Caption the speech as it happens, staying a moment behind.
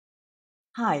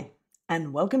Hi,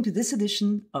 and welcome to this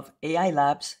edition of AI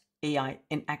Labs AI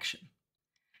in Action.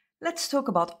 Let's talk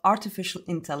about artificial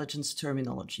intelligence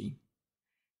terminology.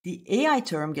 The AI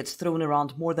term gets thrown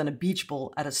around more than a beach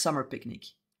ball at a summer picnic,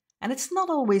 and it's not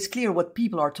always clear what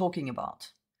people are talking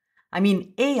about.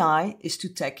 AI is to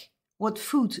tech what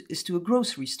food is to a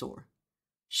grocery store.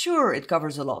 Sure, it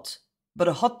covers a lot, but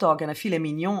a hot dog and a filet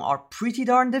mignon are pretty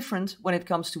darn different when it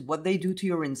comes to what they do to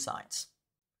your insides.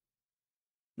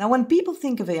 Now, when people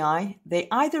think of AI, they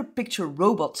either picture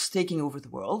robots taking over the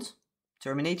world,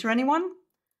 Terminator anyone?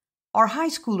 Or high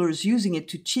schoolers using it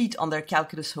to cheat on their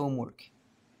calculus homework.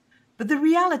 But the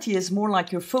reality is more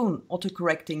like your phone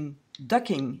autocorrecting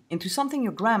ducking into something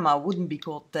your grandma wouldn't be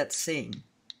caught dead saying.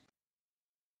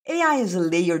 AI is a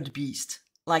layered beast,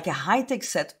 like a high-tech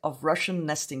set of Russian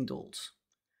nesting dolls.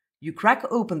 You crack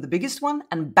open the biggest one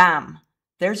and bam,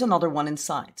 there's another one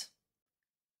inside.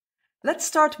 Let's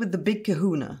start with the big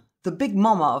kahuna, the big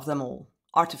mama of them all,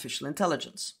 artificial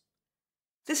intelligence.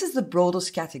 This is the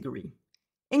broadest category,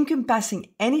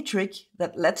 encompassing any trick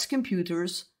that lets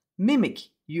computers mimic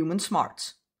human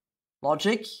smarts.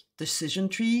 Logic, decision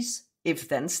trees,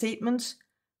 if-then statements,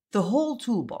 the whole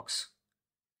toolbox.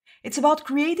 It's about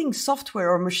creating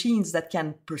software or machines that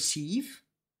can perceive,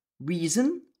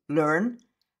 reason, learn,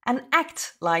 and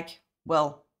act like,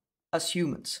 well, us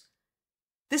humans.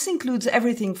 This includes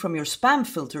everything from your spam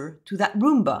filter to that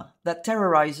Roomba that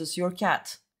terrorizes your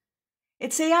cat.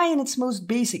 It's AI in its most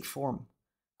basic form,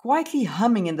 quietly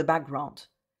humming in the background,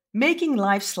 making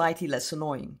life slightly less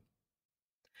annoying.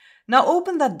 Now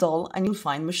open that doll and you'll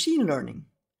find machine learning.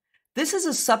 This is a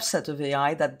subset of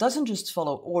AI that doesn't just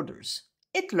follow orders,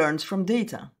 it learns from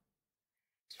data.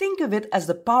 Think of it as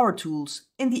the power tools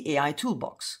in the AI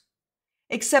toolbox.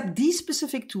 Except these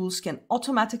specific tools can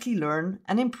automatically learn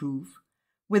and improve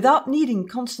without needing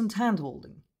constant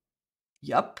handholding.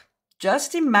 Yup,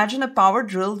 just imagine a power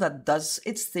drill that does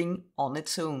its thing on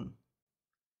its own.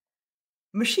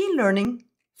 Machine learning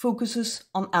focuses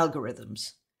on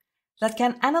algorithms that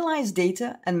can analyze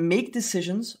data and make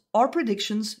decisions or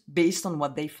predictions based on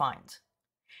what they find.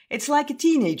 It's like a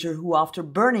teenager who, after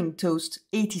burning toast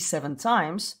 87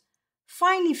 times,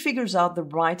 finally figures out the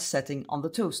right setting on the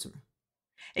toaster.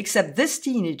 Except this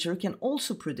teenager can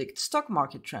also predict stock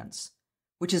market trends,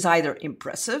 which is either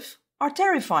impressive or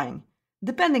terrifying,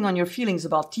 depending on your feelings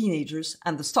about teenagers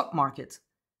and the stock market.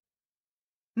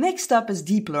 Next up is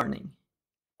deep learning.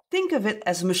 Think of it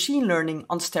as machine learning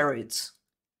on steroids.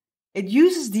 It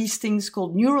uses these things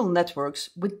called neural networks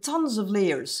with tons of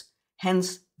layers,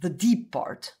 hence the deep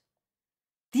part.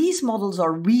 These models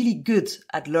are really good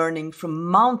at learning from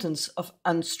mountains of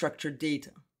unstructured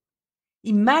data.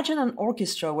 Imagine an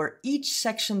orchestra where each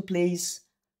section plays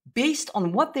based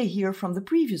on what they hear from the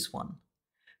previous one,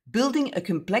 building a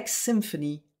complex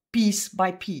symphony piece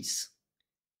by piece.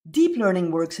 Deep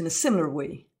learning works in a similar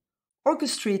way,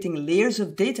 orchestrating layers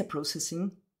of data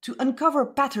processing to uncover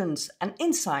patterns and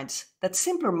insights that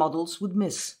simpler models would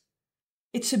miss.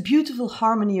 It's a beautiful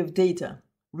harmony of data,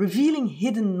 revealing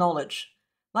hidden knowledge,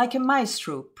 like a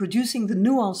maestro producing the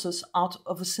nuances out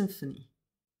of a symphony.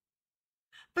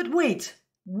 But wait,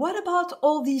 what about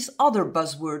all these other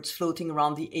buzzwords floating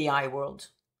around the AI world?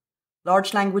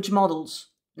 Large language models,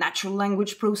 natural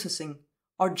language processing,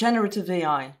 or generative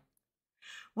AI?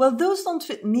 Well, those don't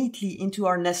fit neatly into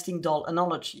our nesting doll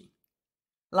analogy.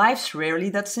 Life's rarely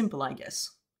that simple, I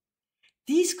guess.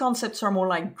 These concepts are more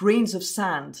like grains of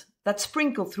sand that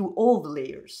sprinkle through all the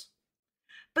layers.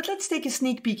 But let's take a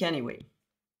sneak peek anyway.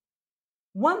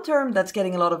 One term that's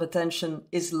getting a lot of attention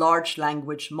is large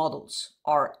language models,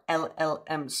 or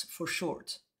LLMs for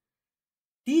short.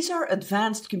 These are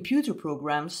advanced computer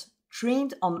programs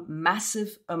trained on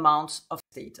massive amounts of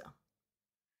data.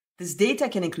 This data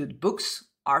can include books,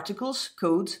 articles,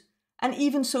 code, and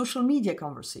even social media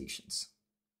conversations.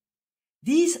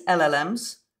 These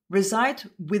LLMs reside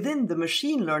within the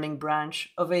machine learning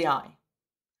branch of AI.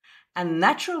 And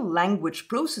natural language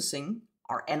processing,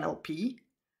 or NLP,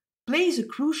 plays a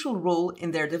crucial role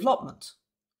in their development,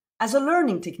 as a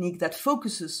learning technique that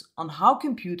focuses on how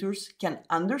computers can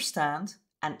understand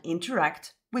and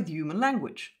interact with human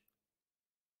language.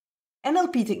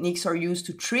 NLP techniques are used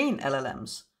to train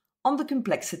LLMs on the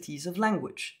complexities of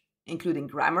language, including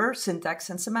grammar, syntax,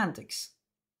 and semantics.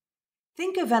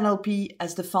 Think of NLP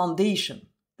as the foundation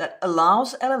that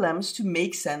allows LLMs to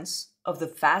make sense of the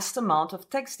vast amount of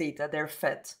text data they're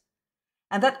fed,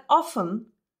 and that often,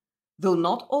 though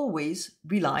not always,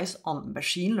 relies on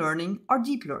machine learning or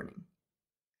deep learning.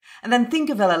 And then think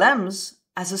of LLMs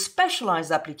as a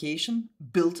specialized application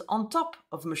built on top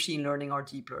of machine learning or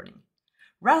deep learning,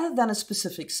 rather than a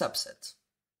specific subset.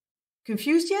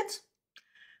 Confused yet?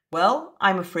 Well,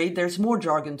 I'm afraid there's more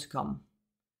jargon to come.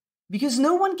 Because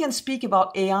no one can speak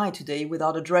about AI today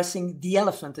without addressing the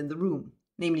elephant in the room,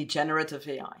 namely generative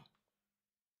AI.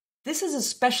 This is a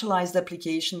specialized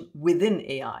application within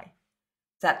AI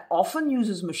that often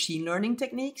uses machine learning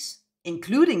techniques,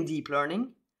 including deep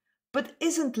learning, but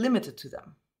isn't limited to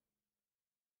them.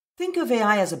 Think of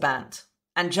AI as a band,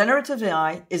 and generative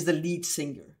AI is the lead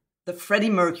singer, the Freddie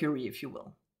Mercury, if you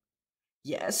will.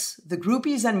 Yes, the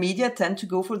groupies and media tend to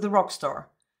go for the rock star,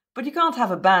 but you can't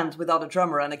have a band without a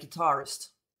drummer and a guitarist.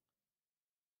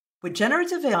 With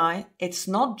generative AI, it's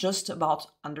not just about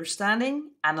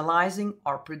understanding, analyzing,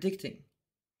 or predicting.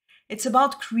 It's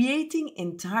about creating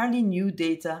entirely new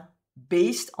data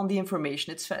based on the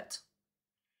information it's fed.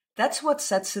 That's what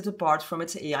sets it apart from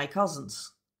its AI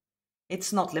cousins.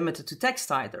 It's not limited to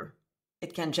text either.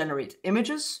 It can generate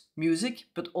images, music,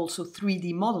 but also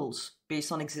 3D models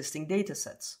based on existing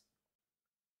datasets.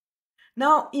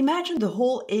 Now, imagine the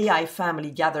whole AI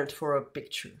family gathered for a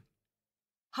picture.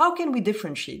 How can we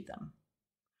differentiate them?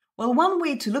 Well, one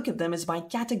way to look at them is by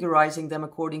categorizing them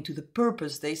according to the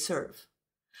purpose they serve.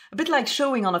 A bit like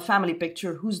showing on a family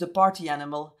picture who's the party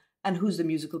animal and who's the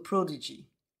musical prodigy.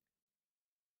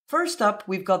 First up,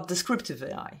 we've got descriptive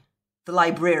AI, the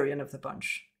librarian of the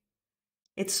bunch.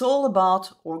 It's all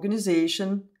about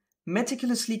organization,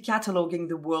 meticulously cataloging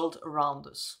the world around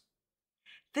us.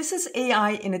 This is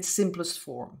AI in its simplest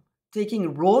form,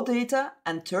 taking raw data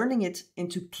and turning it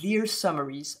into clear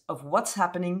summaries of what's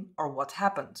happening or what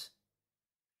happened.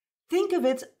 Think of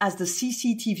it as the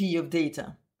CCTV of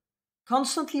data,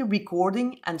 constantly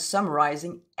recording and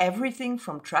summarizing everything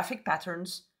from traffic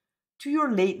patterns to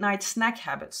your late-night snack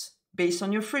habits based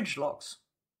on your fridge logs.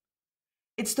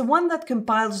 It's the one that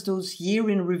compiles those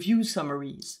year-in-review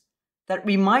summaries that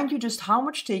remind you just how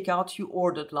much takeout you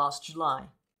ordered last July.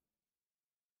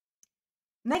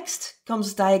 Next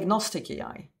comes diagnostic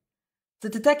AI, the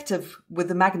detective with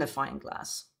the magnifying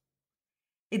glass.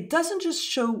 It doesn't just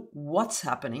show what's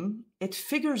happening, it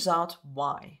figures out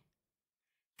why.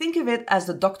 Think of it as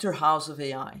the Dr. House of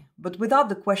AI, but without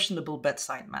the questionable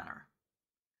bedside manner.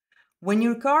 When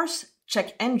your car's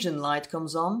check engine light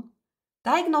comes on,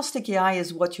 diagnostic AI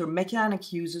is what your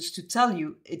mechanic uses to tell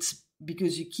you it's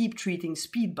because you keep treating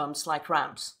speed bumps like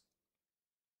ramps.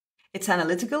 It's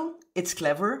analytical, it's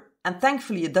clever, and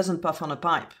thankfully it doesn't puff on a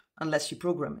pipe, unless you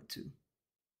program it to.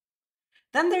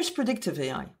 Then there's predictive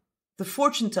AI, the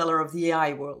fortune teller of the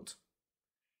AI world.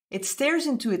 It stares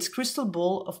into its crystal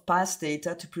ball of past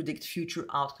data to predict future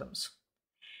outcomes.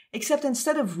 Except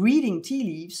instead of reading tea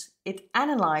leaves, it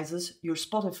analyzes your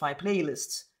Spotify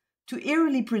playlists to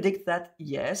eerily predict that,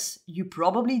 yes, you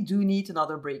probably do need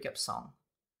another breakup song.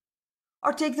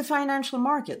 Or take the financial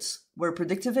markets, where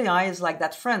predictive AI is like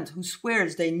that friend who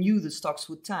swears they knew the stocks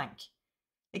would tank.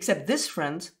 Except this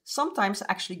friend sometimes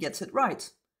actually gets it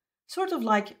right. Sort of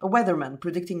like a weatherman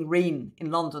predicting rain in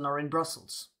London or in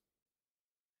Brussels.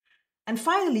 And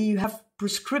finally, you have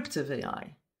prescriptive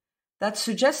AI that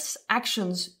suggests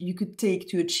actions you could take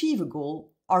to achieve a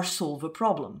goal or solve a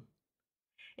problem.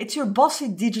 It's your bossy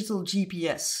digital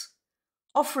GPS,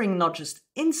 offering not just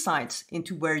insights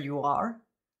into where you are,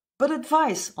 but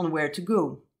advice on where to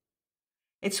go.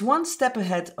 It's one step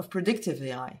ahead of predictive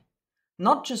AI,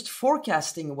 not just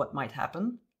forecasting what might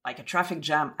happen, like a traffic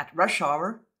jam at rush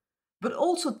hour, but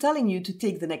also telling you to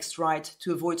take the next ride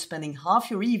to avoid spending half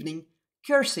your evening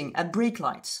cursing at brake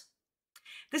lights.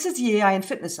 This is the AI in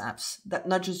fitness apps that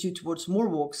nudges you towards more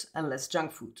walks and less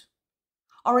junk food.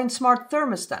 Or in smart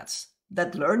thermostats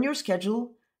that learn your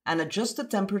schedule and adjust the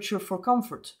temperature for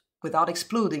comfort without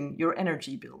exploding your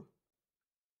energy bill.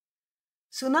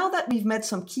 So now that we've met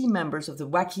some key members of the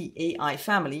wacky AI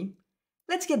family,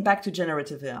 let's get back to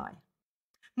generative AI.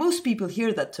 Most people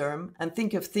hear that term and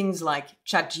think of things like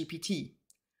ChatGPT,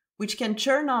 which can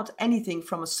churn out anything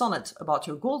from a sonnet about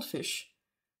your goldfish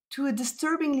to a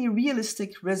disturbingly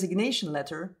realistic resignation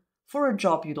letter for a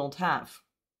job you don't have.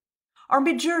 Or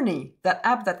Midjourney, that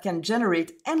app that can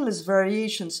generate endless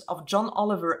variations of John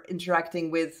Oliver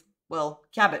interacting with, well,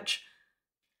 cabbage.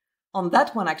 On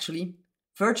that one, actually,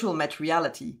 virtual met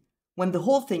reality, when the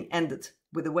whole thing ended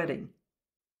with a wedding.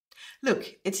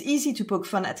 Look, it's easy to poke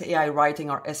fun at AI writing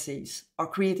our essays or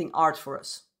creating art for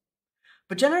us.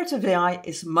 But generative AI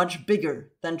is much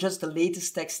bigger than just the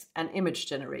latest text and image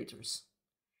generators.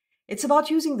 It's about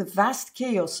using the vast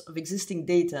chaos of existing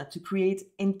data to create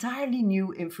entirely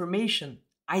new information,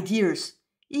 ideas,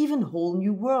 even whole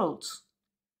new worlds.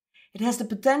 It has the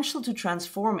potential to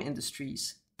transform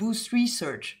industries, boost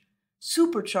research,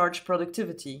 supercharge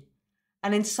productivity,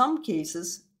 and in some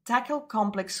cases, tackle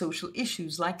complex social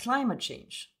issues like climate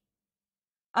change.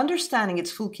 Understanding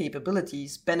its full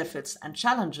capabilities, benefits, and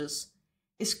challenges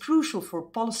is crucial for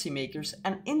policymakers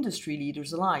and industry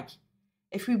leaders alike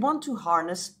if we want to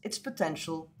harness its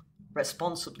potential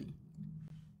responsibly.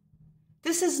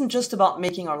 This isn't just about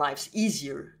making our lives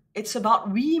easier, it's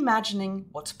about reimagining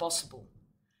what's possible.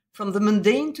 From the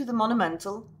mundane to the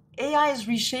monumental, AI is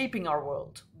reshaping our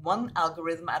world, one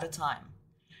algorithm at a time.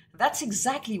 That's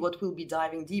exactly what we'll be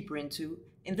diving deeper into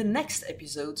in the next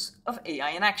episodes of AI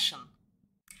in Action.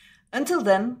 Until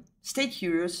then, stay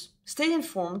curious, stay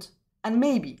informed, and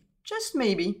maybe, just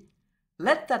maybe,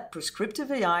 let that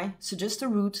prescriptive AI suggest a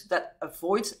route that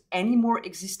avoids any more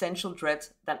existential dread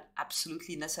than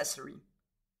absolutely necessary.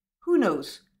 Who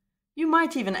knows? You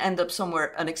might even end up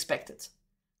somewhere unexpected.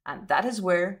 And that is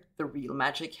where the real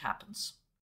magic happens.